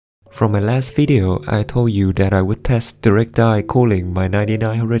From my last video, I told you that I would test direct die cooling my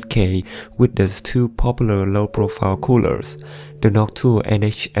i9-9900k with these two popular low-profile coolers, the Noctua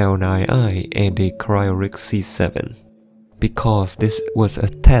NH-L9i and the Cryorig C7. Because this was a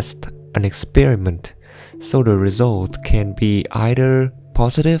test, an experiment, so the result can be either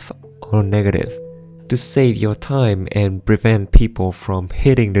positive or negative. To save your time and prevent people from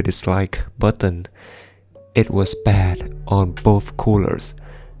hitting the dislike button, it was bad on both coolers.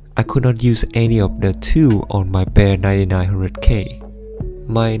 I could not use any of the two on my bare 9900K.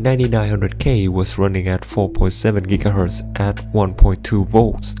 My 9900K was running at 4.7 GHz at 1.2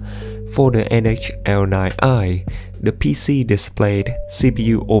 volts. For the NH-L9i, the PC displayed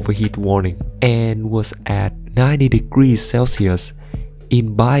CPU overheat warning and was at 90 degrees Celsius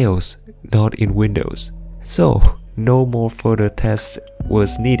in BIOS, not in Windows. So, no more further tests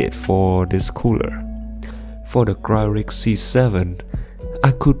was needed for this cooler. For the Cryorig C7, I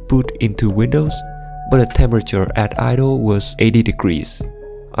could boot into Windows, but the temperature at idle was 80 degrees.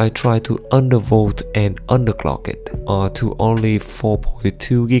 I tried to undervolt and underclock it to only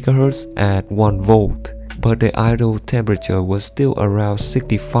 4.2 GHz at 1 volt, but the idle temperature was still around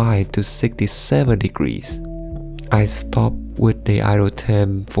 65 to 67 degrees. I stopped with the idle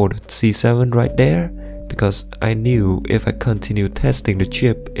temp for the C7 right there because I knew if I continued testing the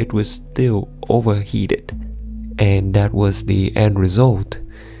chip it was still overheated. And that was the end result.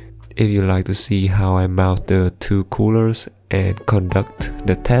 If you like to see how I mount the two coolers and conduct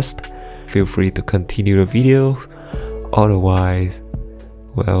the test, feel free to continue the video. Otherwise,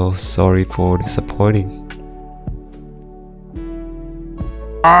 well, sorry for disappointing.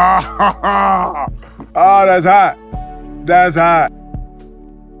 Oh, that's hot. That's hot.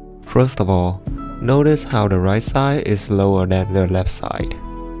 First of all, notice how the right side is lower than the left side.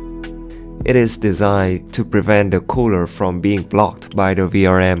 It is designed to prevent the cooler from being blocked by the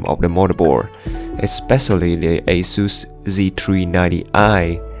VRM of the motherboard, especially the Asus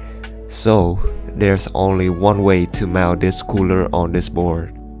Z390i. So, there's only one way to mount this cooler on this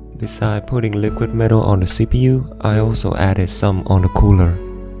board. Besides putting liquid metal on the CPU, I also added some on the cooler.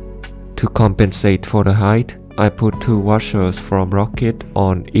 To compensate for the height, I put two washers from Rocket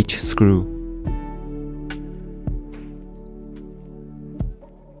on each screw.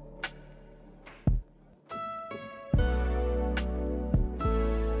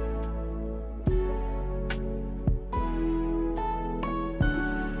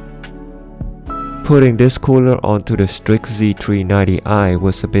 Putting this cooler onto the strict Z390i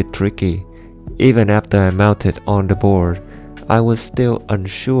was a bit tricky. Even after I mounted on the board, I was still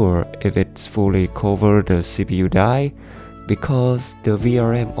unsure if it's fully covered the CPU die because the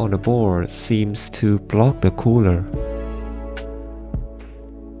VRM on the board seems to block the cooler.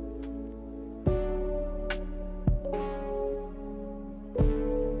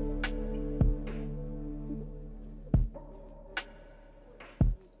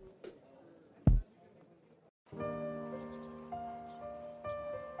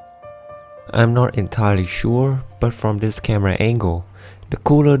 I'm not entirely sure, but from this camera angle, the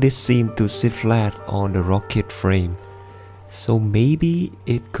cooler did seem to sit flat on the Rocket frame. So maybe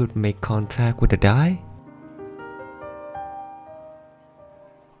it could make contact with the die?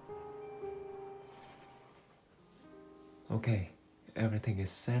 Okay, everything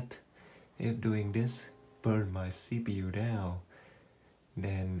is set. If doing this burn my CPU down,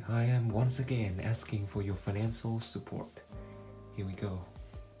 then I am once again asking for your financial support. Here we go.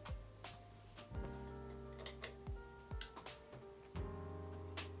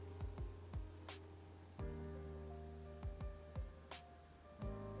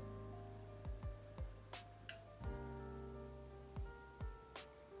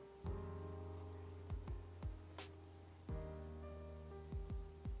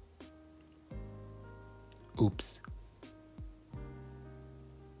 Oops.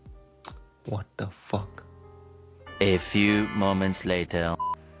 What the fuck? A few moments later.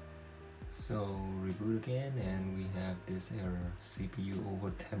 So reboot again and we have this error, CPU over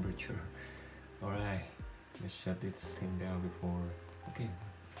temperature. Alright, let's shut this thing down before. Okay,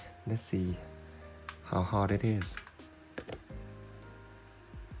 let's see how hot it is.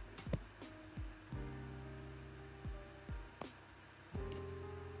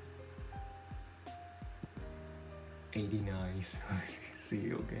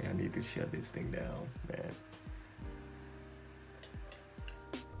 See, okay, I need to shut this thing down, man.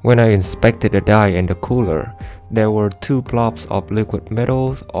 When I inspected the die and the cooler, there were two blobs of liquid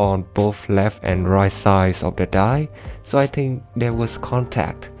metal on both left and right sides of the die, so I think there was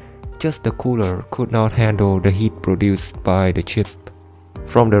contact. Just the cooler could not handle the heat produced by the chip.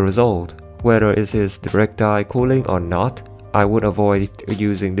 From the result, whether it is direct die cooling or not, I would avoid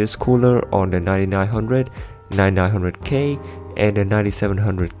using this cooler on the 9900, 9900K and the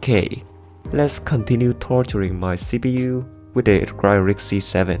 9700K. Let's continue torturing my CPU with the Cryorig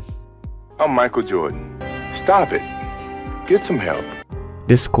C7. I'm Michael Jordan. Stop it. Get some help.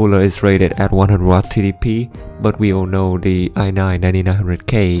 This cooler is rated at 100 watt TDP, but we all know the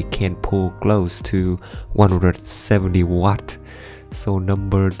i9-9900k can pull close to 170 watt, so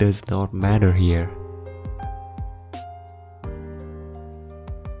number does not matter here.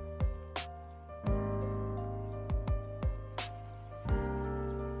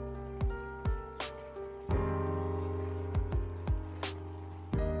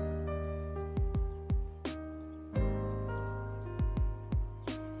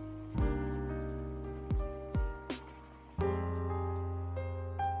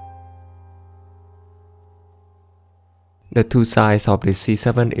 The two sides of the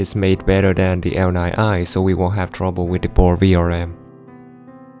C7 is made better than the L9i, so we won't have trouble with the board VRM.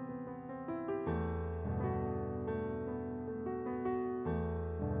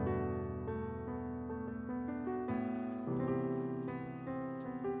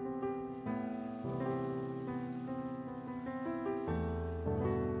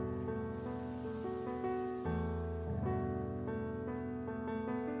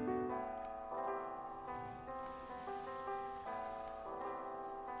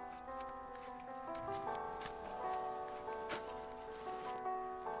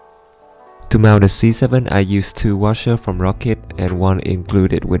 To mount the C7, I used two washers from Rocket and one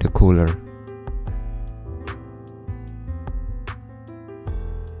included with the cooler.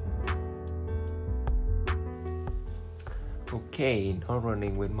 Okay, not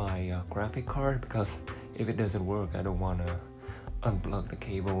running with my graphic card because if it doesn't work, I don't want to unplug the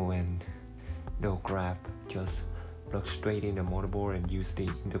cable and no grab. Just plug straight in the motherboard and use the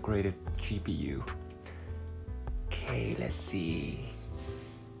integrated GPU. Okay, let's see.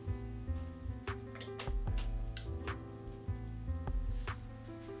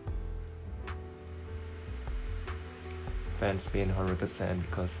 Fan spin 100%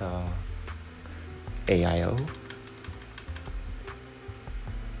 because AIO.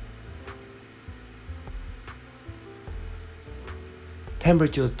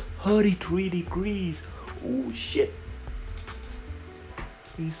 Temperature 33 degrees. Oh shit.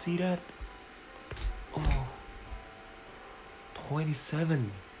 You see that? Oh,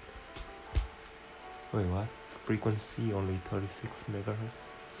 27. Wait, what? Frequency only 36 megahertz.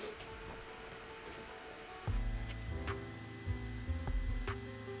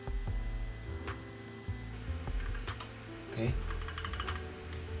 Okay,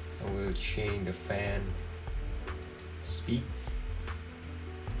 I will change the fan speed.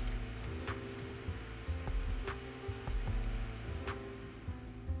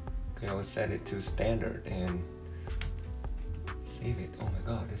 Okay, I will set it to standard and save it. Oh my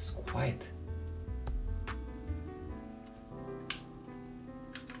god, it's quiet.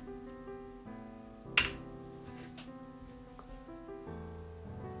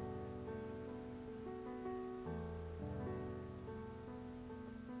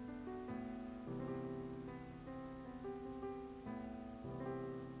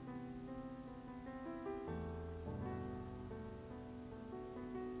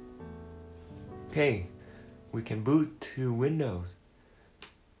 Okay, we can boot to Windows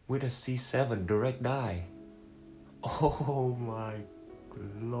with a C7 direct die. Oh my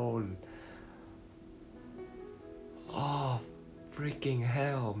lord. Oh, freaking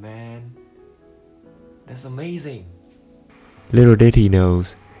hell, man. That's amazing. Little did he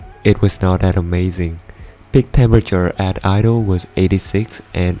knows, it was not that amazing. Peak temperature at idle was 86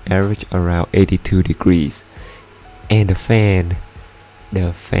 and average around 82 degrees. And the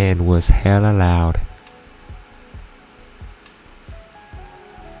fan was hella loud.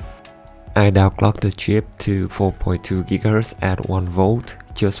 I downclocked the chip to 4.2 GHz at 1 volt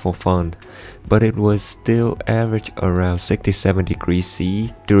just for fun, but it was still average around 67 degrees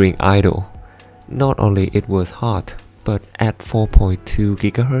C during idle. Not only it was hot, but at 4.2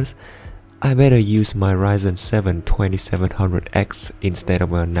 GHz, I better use my Ryzen 7 2700X instead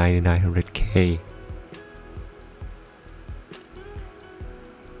of a 9900K.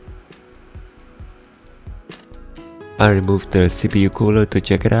 I removed the CPU cooler to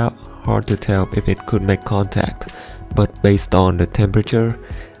check it out. Hard to tell if it could make contact, but based on the temperature,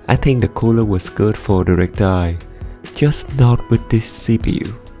 I think the cooler was good for direct die, just not with this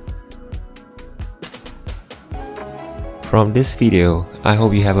CPU. From this video, I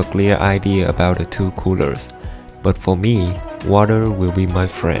hope you have a clear idea about the two coolers, but for me, water will be my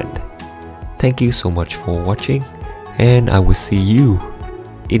friend. Thank you so much for watching, and I will see you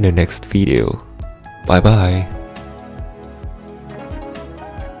in the next video. Bye bye.